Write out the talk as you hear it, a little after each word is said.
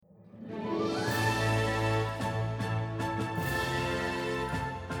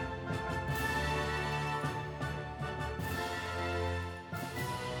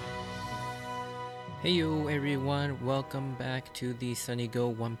Hey yo everyone, welcome back to the Sunny Go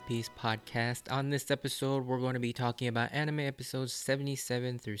One Piece podcast. On this episode, we're going to be talking about anime episodes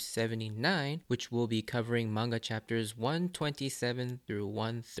 77 through 79, which will be covering manga chapters 127 through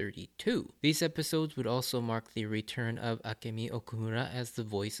 132. These episodes would also mark the return of Akemi Okumura as the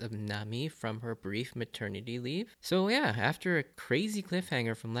voice of Nami from her brief maternity leave. So yeah, after a crazy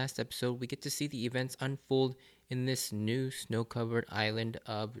cliffhanger from last episode, we get to see the events unfold in this new snow-covered island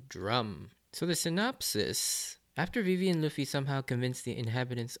of Drum. So the synopsis: after Vivi and Luffy somehow convince the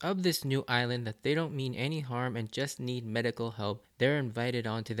inhabitants of this new island that they don't mean any harm and just need medical help, they're invited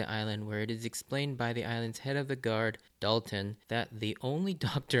onto the island, where it is explained by the island's head of the guard, Dalton, that the only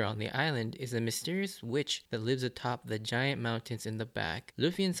doctor on the island is a mysterious witch that lives atop the giant mountains in the back.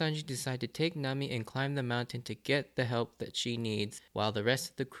 Luffy and Sanji decide to take Nami and climb the mountain to get the help that she needs, while the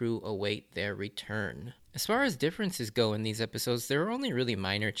rest of the crew await their return. As far as differences go in these episodes, there are only really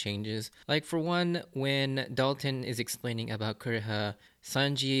minor changes. Like for one, when Dalton is explaining about Kureha,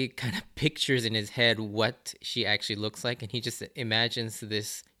 Sanji kind of pictures in his head what she actually looks like, and he just imagines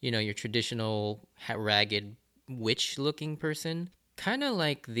this, your traditional ragged witch-looking person, kind of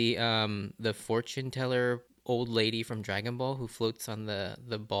like the fortune teller old lady from Dragon Ball who floats on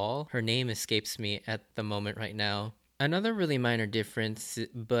the ball. Her name escapes me at the moment right now. Another really minor difference,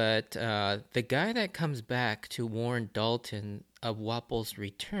 but the guy that comes back to warn Dalton of Wapple's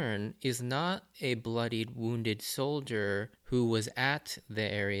return is not a bloodied, wounded soldier who was at the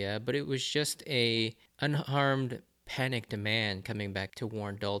area, but it was just a unharmed, panicked man coming back to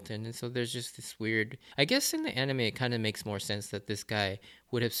warn Dalton. And so there's just this weird, I guess in the anime it kind of makes more sense that this guy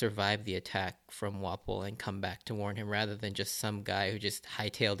would have survived the attack from Wapple and come back to warn him, rather than just some guy who just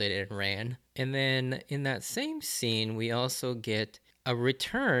hightailed it and ran. And then in that same scene, we also get a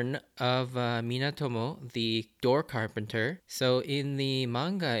return of Minatomo, the door carpenter. So in the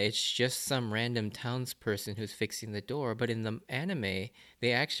manga, it's just some random townsperson who's fixing the door, but in the anime,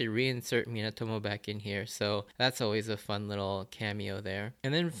 they actually reinsert Minatomo back in here. So that's always a fun little cameo there.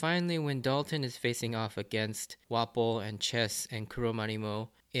 And then finally, when Dalton is facing off against Wapple and Chess and Kuromarimo,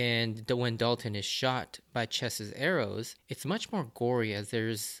 and when Dalton is shot by Chess's arrows, it's much more gory, as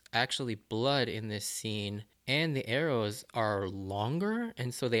there's actually blood in this scene, and the arrows are longer,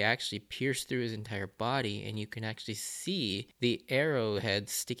 and so they actually pierce through his entire body, and you can actually see the arrowhead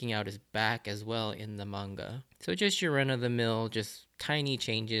sticking out his back as well in the manga. So just your run-of-the-mill, just tiny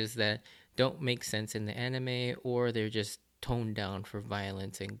changes that don't make sense in the anime, or they're just toned down for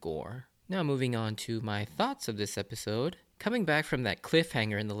violence and gore. Now moving on to my thoughts of this episode. Coming back from that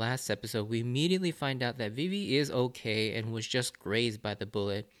cliffhanger in the last episode, we immediately find out that Vivi is okay and was just grazed by the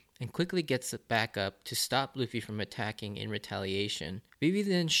bullet, and quickly gets back up to stop Luffy from attacking in retaliation. Vivi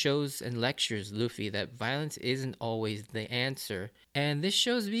then shows and lectures Luffy that violence isn't always the answer, and this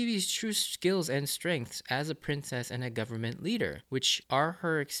shows Vivi's true skills and strengths as a princess and a government leader, which are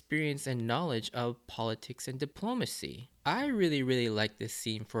her experience and knowledge of politics and diplomacy. I really like this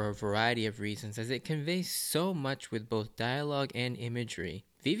scene for a variety of reasons, as it conveys so much with both dialogue and imagery.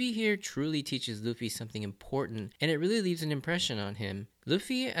 Vivi here truly teaches Luffy something important, and it really leaves an impression on him.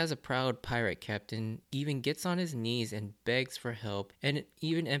 Luffy, as a proud pirate captain, even gets on his knees and begs for help, and it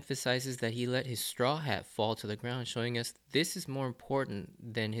even emphasizes that he let his straw hat fall to the ground, showing us this is more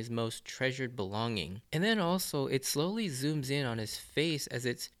important than his most treasured belonging. And then also, it slowly zooms in on his face as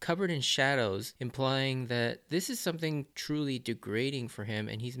it's covered in shadows, implying that this is something truly degrading for him,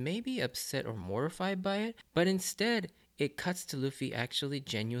 and he's maybe upset or mortified by it, but instead, it cuts to Luffy actually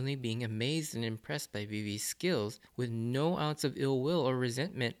genuinely being amazed and impressed by Vivi's skills, with no ounce of ill will or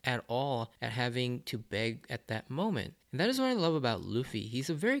resentment at all at having to beg at that moment. And that is what I love about Luffy.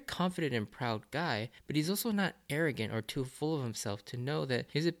 He's a very confident and proud guy, but he's also not arrogant or too full of himself to know that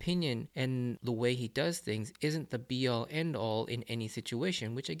his opinion and the way he does things isn't the be-all end-all in any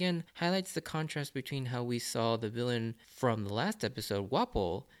situation, which again highlights the contrast between how we saw the villain from the last episode,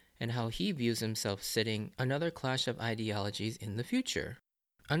 Wapol, and how he views himself setting another clash of ideologies in the future.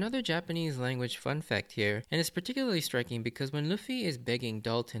 Another Japanese language fun fact here, and it's particularly striking because when Luffy is begging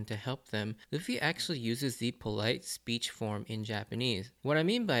Dalton to help them, Luffy actually uses the polite speech form in Japanese. What I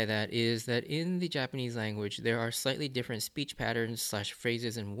mean by that is that in the Japanese language, there are slightly different speech patterns /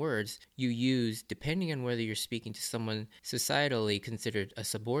 phrases and words you use depending on whether you're speaking to someone societally considered a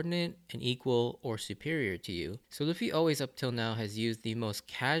subordinate, an equal, or superior to you. So Luffy always up till now has used the most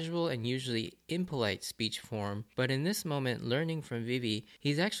casual and usually impolite speech form, but in this moment, learning from Vivi,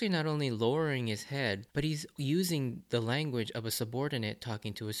 he's actually not only lowering his head, but he's using the language of a subordinate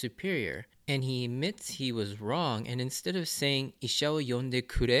talking to a superior. And he admits he was wrong, and instead of saying "Isha wo yonde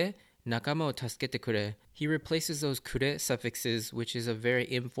kure," nakama o tasukete kure. He replaces those kure suffixes, which is a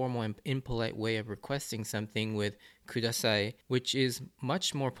very informal and impolite way of requesting something, with kudasai, which is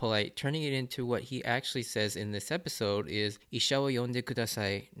much more polite, turning it into what he actually says in this episode is isha o yonde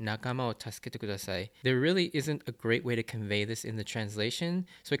kudasai, nakama o tasukete kudasai. There really isn't a great way to convey this in the translation,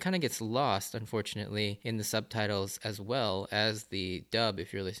 so it kind of gets lost, unfortunately, in the subtitles as well as the dub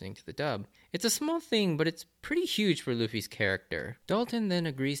if you're listening to the dub. It's a small thing, but it's pretty huge for Luffy's character. Dalton then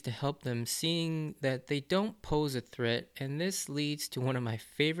agrees to help them, seeing that they don't pose a threat, and this leads to one of my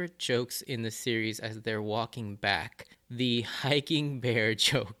favorite jokes in the series as they're walking back, the hiking bear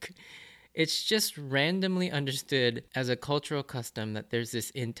joke. It's just randomly understood as a cultural custom that there's this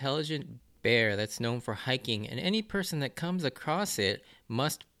intelligent bear that's known for hiking, and any person that comes across it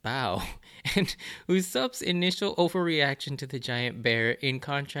must bow. And Usopp's initial overreaction to the giant bear, in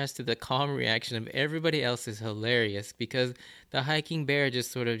contrast to the calm reaction of everybody else, is hilarious, because the hiking bear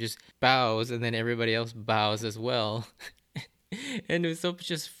just sort of just bows and then everybody else bows as well. And Usopp's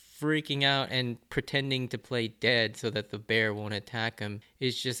just freaking out and pretending to play dead so that the bear won't attack him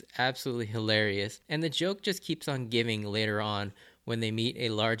is just absolutely hilarious. And the joke just keeps on giving later on when they meet a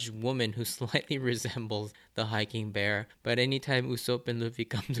large woman who slightly resembles the hiking bear. But anytime Usopp and Luffy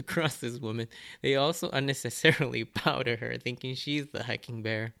comes across this woman, they also unnecessarily bow to her, thinking she's the hiking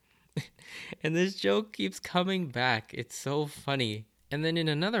bear. And this joke keeps coming back. It's so funny. And then in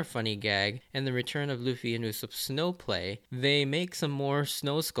another funny gag, and the return of Luffy and Usopp's snow play, they make some more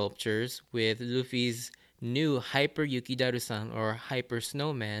snow sculptures with Luffy's new Hyper Yukidaru-san, or Hyper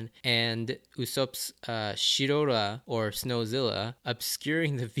Snowman, and Usopp's Shirora, or Snowzilla,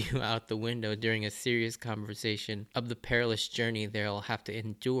 obscuring the view out the window during a serious conversation of the perilous journey they'll have to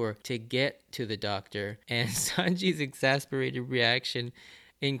endure to get to the doctor. And Sanji's exasperated reaction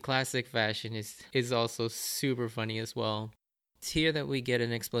in classic fashion is also super funny as well. It's here that we get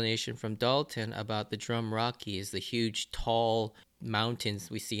an explanation from Dalton about the Drum Rockies, the huge, tall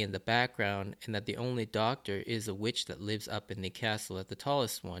mountains we see in the background, and that the only doctor is a witch that lives up in the castle at the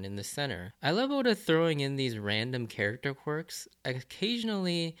tallest one in the center. I love Oda throwing in these random character quirks,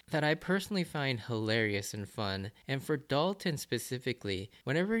 occasionally, that I personally find hilarious and fun. And for Dalton specifically,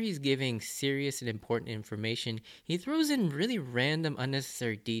 whenever he's giving serious and important information, he throws in really random,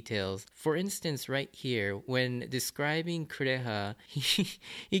 unnecessary details. For instance, right here, when describing Kureha,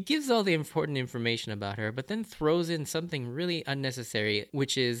 he gives all the important information about her, but then throws in something really unnecessary,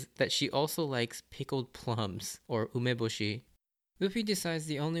 which is that she also likes pickled plums, or umeboshi. Luffy decides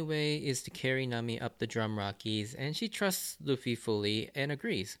the only way is to carry Nami up the Drum Rockies, and she trusts Luffy fully and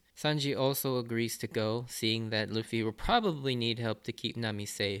agrees. Sanji also agrees to go, seeing that Luffy will probably need help to keep Nami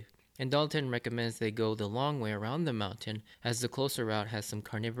safe. And Dalton recommends they go the long way around the mountain, as the closer route has some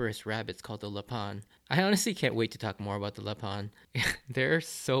carnivorous rabbits called the Lapan. I honestly can't wait to talk more about the Lapan. They're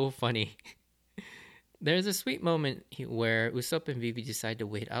so funny. There's a sweet moment where Usopp and Vivi decide to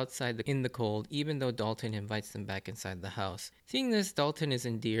wait outside in the cold, even though Dalton invites them back inside the house. Seeing this, Dalton is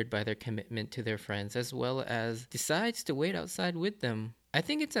endeared by their commitment to their friends, as well as decides to wait outside with them. I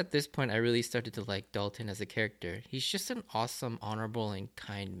think it's at this point I really started to like Dalton as a character. He's just an awesome, honorable, and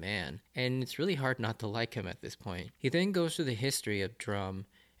kind man, and it's really hard not to like him at this point. He then goes through the history of Drum,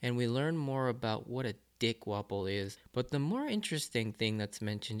 and we learn more about what a dick Wapol is, but the more interesting thing that's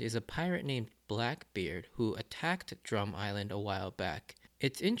mentioned is a pirate named Blackbeard who attacked Drum Island a while back.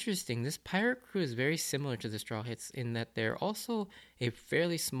 It's interesting, this pirate crew is very similar to the Straw Hats in that they're also a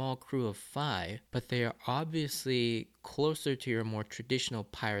fairly small crew of 5, but they are obviously closer to your more traditional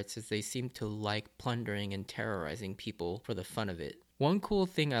pirates, as they seem to like plundering and terrorizing people for the fun of it. One cool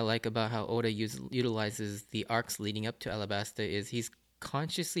thing I like about how Oda utilizes the arcs leading up to Alabasta is he's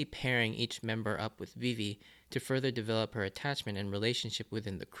consciously pairing each member up with Vivi to further develop her attachment and relationship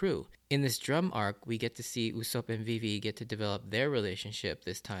within the crew. In this Drum arc, we get to see Usopp and Vivi get to develop their relationship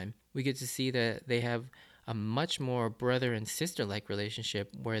this time. We get to see that they have a much more brother and sister-like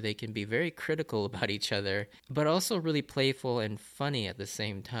relationship where they can be very critical about each other, but also really playful and funny at the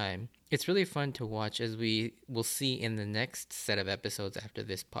same time. It's really fun to watch, as we will see in the next set of episodes after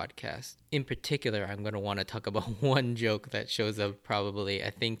this podcast. In particular, I'm going to want to talk about one joke that shows up probably, I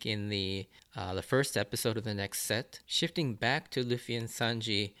think, in the first episode of the next set. Shifting back to Luffy and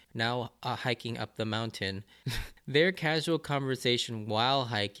Sanji, now hiking up the mountain. Their casual conversation while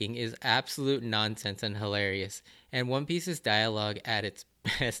hiking is absolute nonsense and hilarious, and One Piece's dialogue at its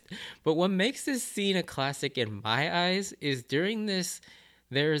best. But what makes this scene a classic in my eyes is during this,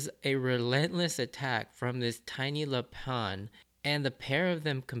 there's a relentless attack from this tiny Lapan, and the pair of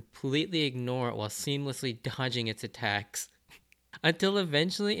them completely ignore it while seamlessly dodging its attacks. Until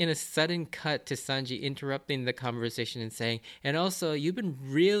eventually, in a sudden cut to Sanji interrupting the conversation and saying, and also, you've been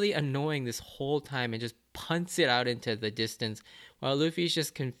really annoying this whole time, and just punts it out into the distance while Luffy's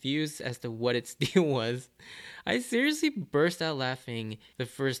just confused as to what its deal was. I seriously burst out laughing the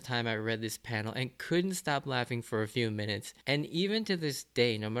first time I read this panel and couldn't stop laughing for a few minutes. And even to this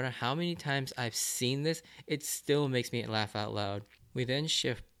day, no matter how many times I've seen this, it still makes me laugh out loud. We then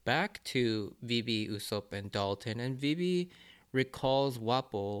shift back to Vivi, Usopp, and Dalton, and Vivi recalls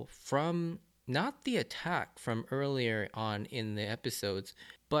Wapol from not the attack from earlier on in the episodes,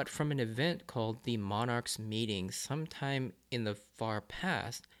 but from an event called the Monarch's Meeting sometime in the far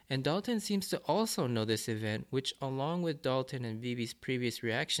past. And Dalton seems to also know this event, which, along with Dalton and Vivi's previous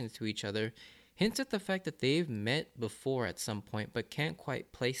reactions to each other, hints at the fact that they've met before at some point but can't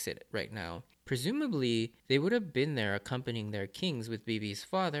quite place it right now. Presumably, they would have been there accompanying their kings with Vivi's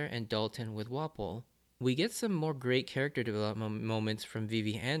father and Dalton with Wapol. We get some more great character development moments from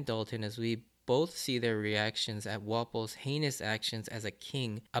Vivi and Dalton as we both see their reactions at Wapol's heinous actions as a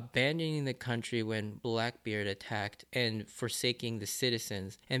king, abandoning the country when Blackbeard attacked and forsaking the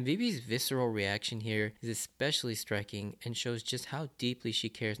citizens. And Vivi's visceral reaction here is especially striking and shows just how deeply she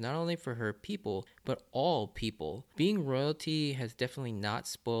cares not only for her people, but all people. Being royalty has definitely not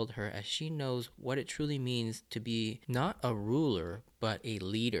spoiled her, as she knows what it truly means to be not a ruler, but a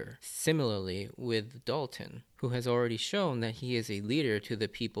leader. Similarly with Dalton, who has already shown that he is a leader to the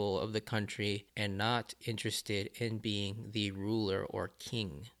people of the country and not interested in being the ruler or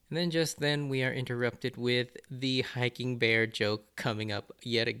king. And then just then we are interrupted with the hiking bear joke coming up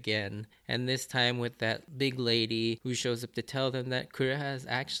yet again. And this time with that big lady who shows up to tell them that Kureha is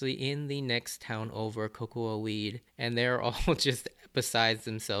actually in the next town over, Cocoa Weed. And they're all just besides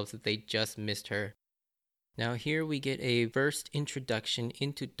themselves that they just missed her. Now here we get a first introduction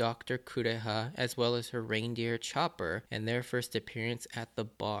into Dr. Kureha as well as her reindeer Chopper and their first appearance at the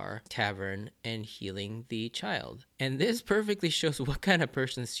bar tavern and healing the child. And this perfectly shows what kind of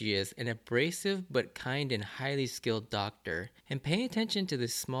person she is, an abrasive but kind and highly skilled doctor. And pay attention to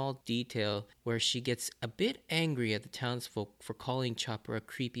this small detail where she gets a bit angry at the townsfolk for calling Chopper a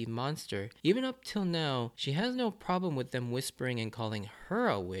creepy monster. Even up till now, she has no problem with them whispering and calling her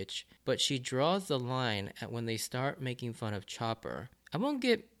a witch, but she draws the line at when they start making fun of Chopper. I won't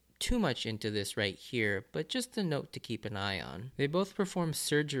get too much into this right here, but just a note to keep an eye on. They both perform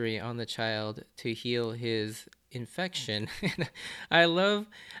surgery on the child to heal his infection. I love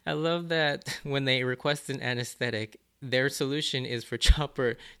that when they request an anesthetic, their solution is for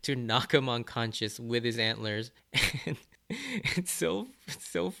Chopper to knock him unconscious with his antlers. And it's so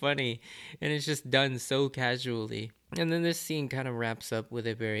funny, and it's just done so casually. And then this scene kind of wraps up with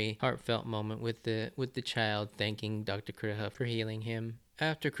a very heartfelt moment with the child thanking Dr. Kureha for healing him.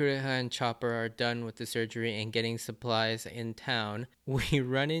 After Kureha and Chopper are done with the surgery and getting supplies in town, we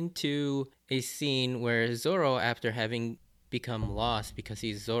run into a scene where Zoro, after having become lost because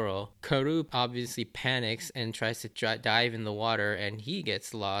he's Zoro, Karoo obviously panics and tries to dive in the water, and he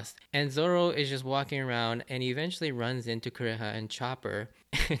gets lost. And Zoro is just walking around and he eventually runs into Kureha and Chopper.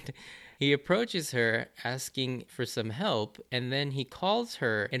 And he approaches her asking for some help, and then he calls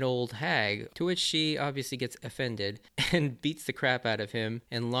her an old hag, to which she obviously gets offended and beats the crap out of him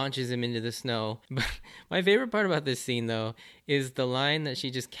and launches him into the snow. But my favorite part about this scene, though, is the line that she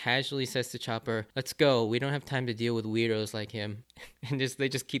just casually says to Chopper, "Let's go, we don't have time to deal with weirdos like him." And they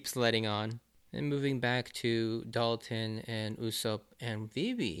just keep sledding on. And moving back to Dalton and Usopp and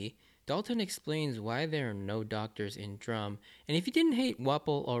Vivi, Dalton explains why there are no doctors in Drum, and if you didn't hate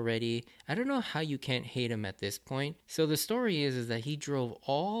Wapol already, I don't know how you can't hate him at this point. So the story is that he drove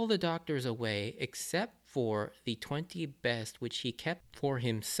all the doctors away except for the 20 best, which he kept for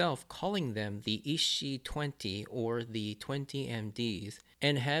himself, calling them the Ishi 20 or the 20 MDs,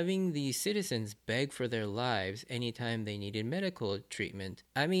 and having the citizens beg for their lives anytime they needed medical treatment.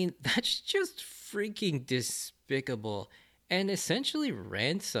 I mean, that's just freaking despicable and essentially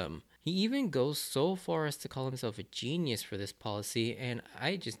ransom. He even goes so far as to call himself a genius for this policy, and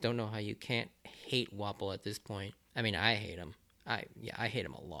I just don't know how you can't hate Wapol at this point. I mean, I hate him. I hate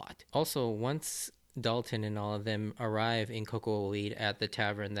him a lot. Also, once Dalton and all of them arrive in Cocoa Weed at the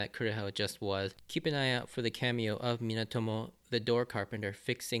tavern that Kureha just was, keep an eye out for the cameo of Minatomo, the door carpenter,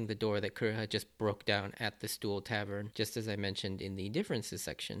 fixing the door that Kureha just broke down at the Stool Tavern, just as I mentioned in the differences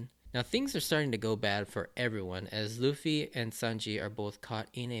section. Now things are starting to go bad for everyone, as Luffy and Sanji are both caught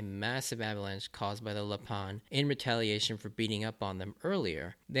in a massive avalanche caused by the Lappan in retaliation for beating up on them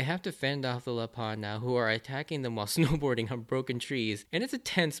earlier. They have to fend off the Lappan now, who are attacking them while snowboarding on broken trees, and it's a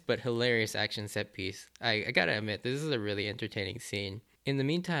tense but hilarious action set piece. I gotta admit, this is a really entertaining scene. In the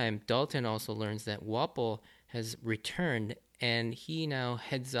meantime, Dalton also learns that Wapol has returned, and he now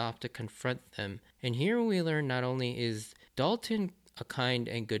heads off to confront them. And here we learn not only is Dalton a kind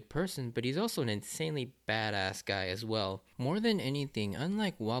and good person, but he's also an insanely badass guy as well. More than anything,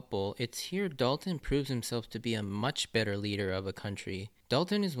 unlike Wapol, it's here Dalton proves himself to be a much better leader of a country.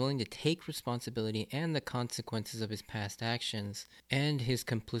 Dalton is willing to take responsibility and the consequences of his past actions, and his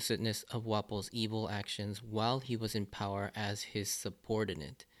complicitness of Wapol's evil actions while he was in power as his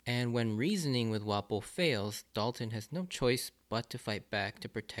subordinate. And when reasoning with Wapol fails, Dalton has no choice but to fight back to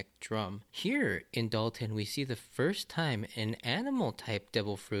protect Drum. Here in Dalton, we see the first time an animal-type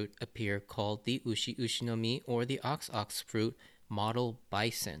devil fruit appear called the Ushi Ushi no Mi, or the Ox Ox fruit, model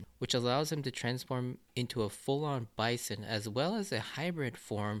bison, which allows him to transform into a full-on bison, as well as a hybrid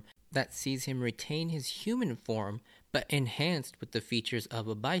form that sees him retain his human form but enhanced with the features of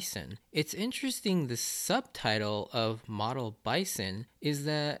a bison. It's interesting, the subtitle of Model Bison is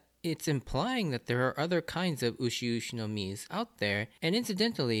that it's implying that there are other kinds of Ushi Ushi no Mis out there, and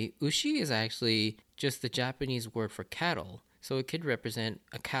incidentally, Ushi is actually just the Japanese word for cattle. So it could represent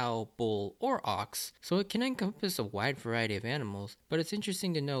a cow, bull, or ox, so it can encompass a wide variety of animals, but it's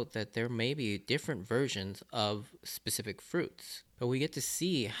interesting to note that there may be different versions of specific fruits. But we get to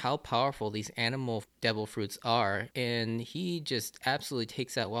see how powerful these animal devil fruits are, and he just absolutely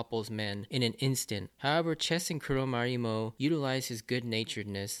takes out Wapol's men in an instant. However, Chess and Kuromarimo utilize his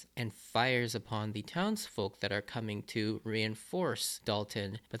good-naturedness and fires upon the townsfolk that are coming to reinforce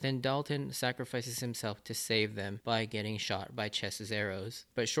Dalton, but then Dalton sacrifices himself to save them by getting shot by Chess's arrows.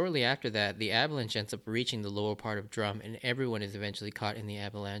 But shortly after that, the avalanche ends up reaching the lower part of Drum, and everyone is eventually caught in the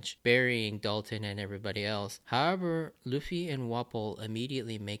avalanche, burying Dalton and everybody else. However, Luffy and Wapol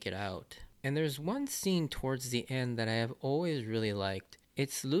immediately make it out. And there's one scene towards the end that I have always really liked.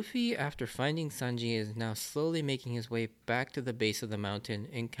 It's Luffy, after finding Sanji, is now slowly making his way back to the base of the mountain,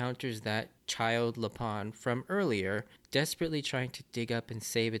 encounters that child Lapon from earlier, desperately trying to dig up and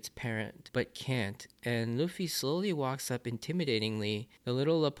save its parent, but can't, and Luffy slowly walks up intimidatingly. The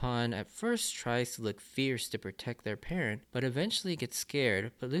little Lapon at first tries to look fierce to protect their parent, but eventually gets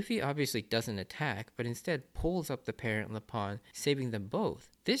scared, but Luffy obviously doesn't attack, but instead pulls up the parent Lapon, saving them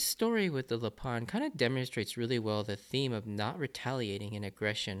both. This story with the Lapon kind of demonstrates really well the theme of not retaliating in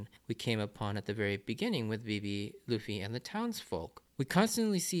aggression we came upon at the very beginning with Vivi, Luffy, and the townsfolk. We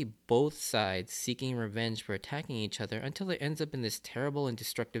constantly see both sides seeking revenge for attacking each other until it ends up in this terrible and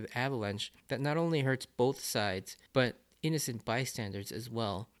destructive avalanche that not only hurts both sides, but innocent bystanders as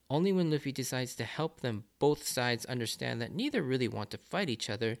well. Only when Luffy decides to help them, both sides understand that neither really want to fight each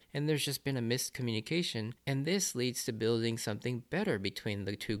other, and there's just been a miscommunication, and this leads to building something better between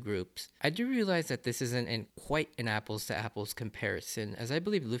the two groups. I do realize that this isn't quite an apples to apples comparison, as I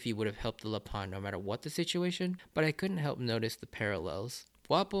believe Luffy would have helped the Lapon no matter what the situation, but I couldn't help notice the parallels.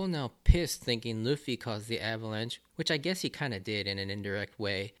 Wapol, now pissed thinking Luffy caused the avalanche, which I guess he kinda did in an indirect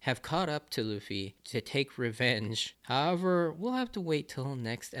way, have caught up to Luffy to take revenge. However, we'll have to wait till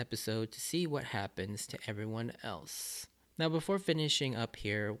next episode to see what happens to everyone else. Now, before finishing up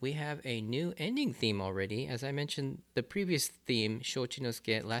here, we have a new ending theme already. As I mentioned, the previous theme,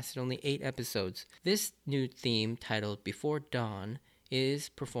 Shochinosuke, lasted only 8 episodes. This new theme, titled Before Dawn, is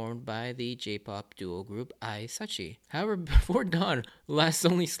performed by the J-pop duo group Ai Sachi. However, Before Dawn lasts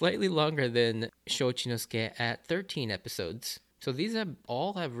only slightly longer than Shochinosuke at 13 episodes. So these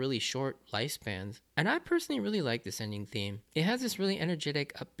all have really short lifespans. And I personally really like this ending theme. It has this really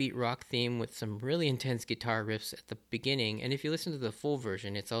energetic, upbeat rock theme with some really intense guitar riffs at the beginning. And if you listen to the full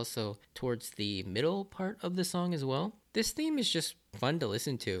version, it's also towards the middle part of the song as well. This theme is just fun to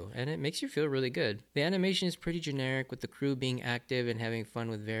listen to, and it makes you feel really good. The animation is pretty generic, with the crew being active and having fun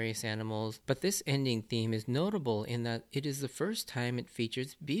with various animals, but this ending theme is notable in that it is the first time it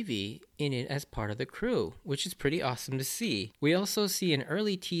features Vivi in it as part of the crew, which is pretty awesome to see. We also see an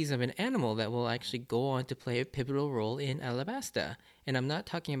early tease of an animal that will actually go on to play a pivotal role in Alabasta, and I'm not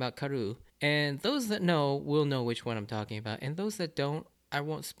talking about Karu. And those that know will know which one I'm talking about, and those that don't, I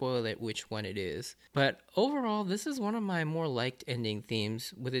won't spoil it which one it is. But overall, this is one of my more liked ending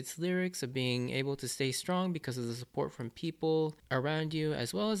themes, with its lyrics of being able to stay strong because of the support from people around you,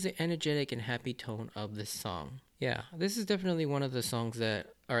 as well as the energetic and happy tone of the song. Yeah, this is definitely one of the songs that,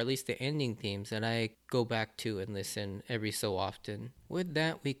 or at least the ending themes, that I go back to and listen every so often. With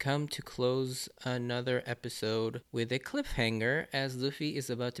that, we come to close another episode with a cliffhanger, as Luffy is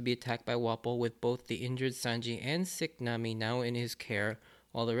about to be attacked by Wapol with both the injured Sanji and sick Nami now in his care,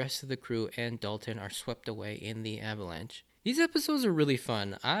 while the rest of the crew and Dalton are swept away in the avalanche. These episodes are really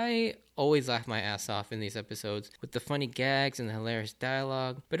fun. I always laugh my ass off in these episodes with the funny gags and the hilarious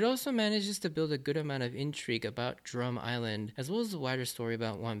dialogue, but it also manages to build a good amount of intrigue about Drum Island, as well as the wider story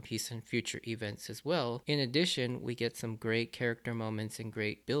about One Piece and future events as well. In addition, we get some great character moments and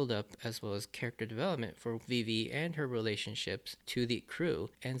great build-up, as well as character development for Vivi and her relationships to the crew.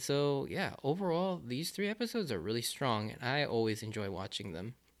 And so, yeah, overall, these 3 episodes are really strong, and I always enjoy watching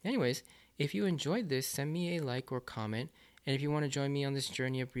them. Anyways, if you enjoyed this, send me a like or comment. And if you want to join me on this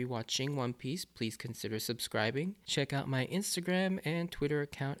journey of rewatching One Piece, please consider subscribing. Check out my Instagram and Twitter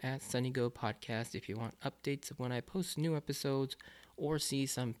account at SunnyGo Podcast if you want updates of when I post new episodes or see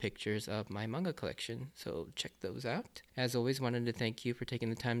some pictures of my manga collection. So check those out. As always, wanted to thank you for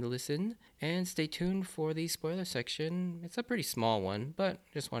taking the time to listen, and stay tuned for the spoiler section. It's a pretty small one, but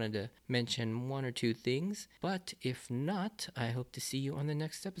just wanted to mention 1 or 2 things. But if not, I hope to see you on the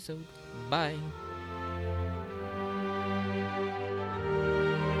next episode. Bye!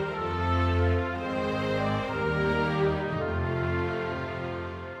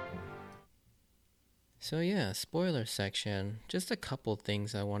 So yeah, spoiler section. Just a couple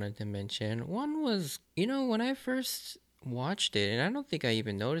things I wanted to mention. One was, when I first watched it, and I don't think I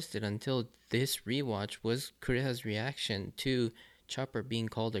even noticed it until this rewatch, was Kureha's reaction to Chopper being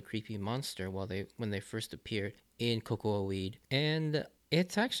called a creepy monster when they first appeared in Cocoa Weed. And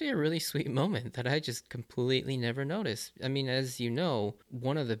it's actually a really sweet moment that I just completely never noticed. I mean, as you know,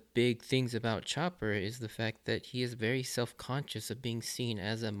 one of the big things about Chopper is the fact that he is very self-conscious of being seen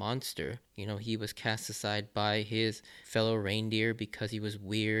as a monster. He was cast aside by his fellow reindeer because he was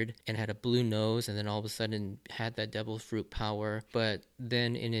weird and had a blue nose, and then all of a sudden had that devil fruit power. But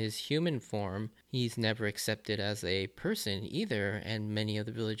then in his human form, he's never accepted as a person either, and many of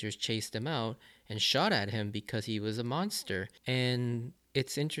the villagers chased him out and shot at him because he was a monster. And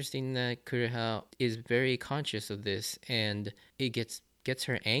it's interesting that Kureha is very conscious of this, and it gets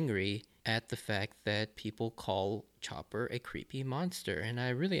her angry at the fact that people call Chopper a creepy monster. And I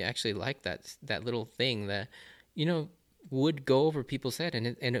really actually like that little thing that would go over people's head,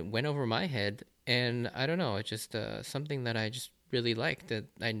 and it went over my head. And I don't know, it's just something that I just really liked, that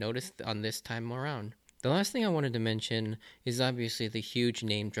I noticed on this time around. The last thing I wanted to mention is obviously the huge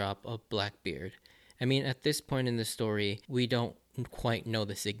name drop of Blackbeard. I mean, at this point in the story, we don't quite know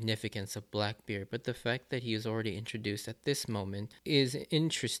the significance of Blackbeard, but the fact that he is already introduced at this moment is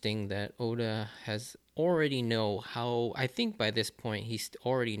interesting, that Oda has already know how, I think by this point he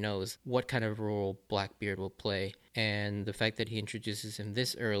already knows what kind of role Blackbeard will play, and the fact that he introduces him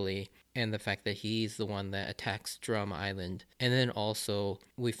this early, and the fact that he's the one that attacks Drum Island. And then also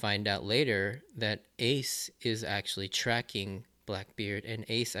we find out later that Ace is actually tracking Blackbeard, and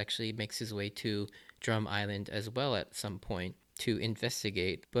Ace actually makes his way to Drum Island as well at some point to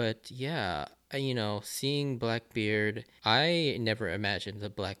investigate. But yeah, seeing Blackbeard, I never imagined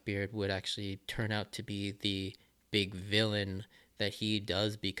that Blackbeard would actually turn out to be the big villain that he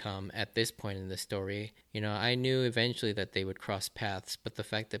does become at this point in the story. I knew eventually that they would cross paths, but the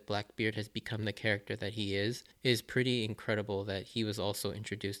fact that Blackbeard has become the character that he is pretty incredible, that he was also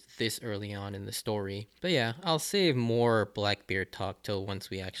introduced this early on in the story. But yeah, I'll save more Blackbeard talk till once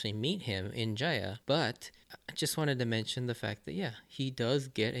we actually meet him in Jaya. But I just wanted to mention the fact that, yeah, he does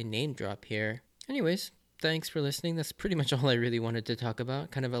get a name drop here. Anyways, thanks for listening. That's pretty much all I really wanted to talk about.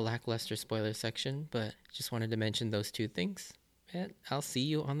 Kind of a lackluster spoiler section, but just wanted to mention those 2 things. And I'll see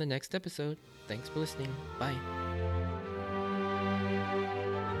you on the next episode. Thanks for listening. Bye.